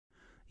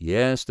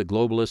Yes, the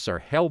globalists are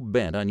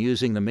hell-bent on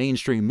using the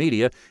mainstream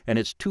media and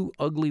its two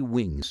ugly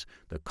wings,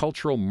 the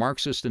cultural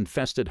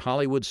Marxist-infested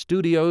Hollywood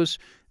studios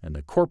and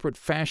the corporate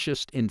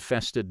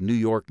fascist-infested New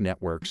York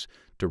networks,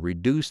 to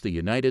reduce the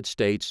United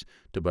States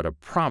to but a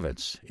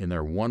province in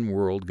their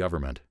one-world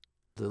government.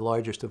 The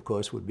largest, of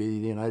course, would be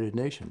the United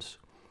Nations.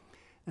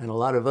 And a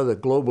lot of other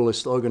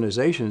globalist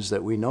organizations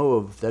that we know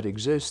of that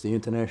exist, the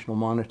International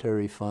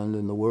Monetary Fund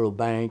and the World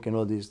Bank and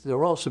all these,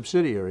 they're all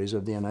subsidiaries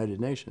of the United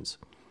Nations.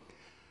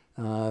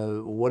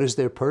 What is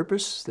their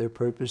purpose? Their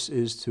purpose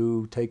is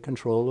to take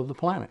control of the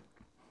planet.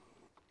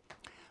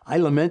 I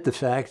lament the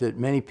fact that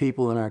many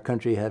people in our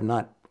country have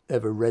not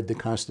ever read the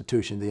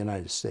Constitution of the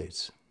United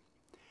States.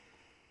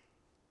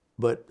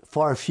 But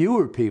far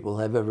fewer people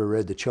have ever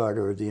read the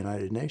Charter of the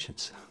United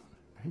Nations.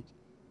 Right?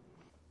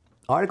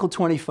 Article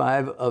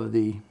 25 of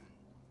the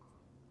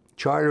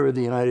Charter of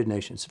the United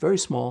Nations, very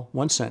small,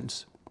 one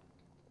sentence.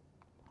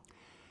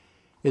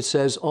 It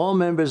says, all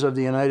members of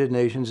the United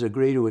Nations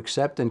agree to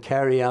accept and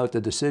carry out the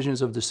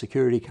decisions of the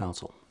Security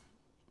Council.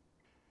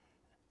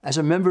 As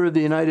a member of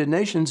the United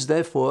Nations,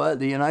 therefore,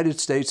 the United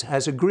States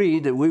has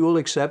agreed that we will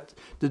accept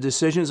the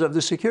decisions of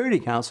the Security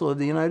Council of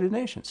the United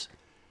Nations.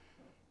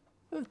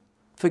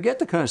 Forget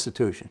the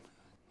Constitution.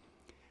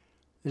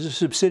 There's a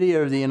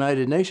subsidiary of the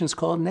United Nations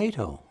called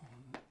NATO,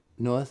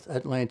 North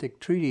Atlantic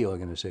Treaty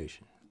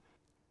Organization.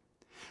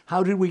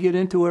 How did we get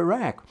into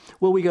Iraq?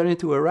 Well, we got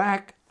into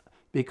Iraq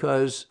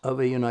because of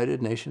a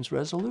United Nations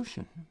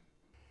resolution.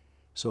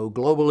 So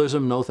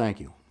globalism, no thank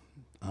you.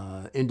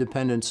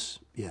 Independence,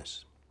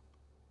 yes.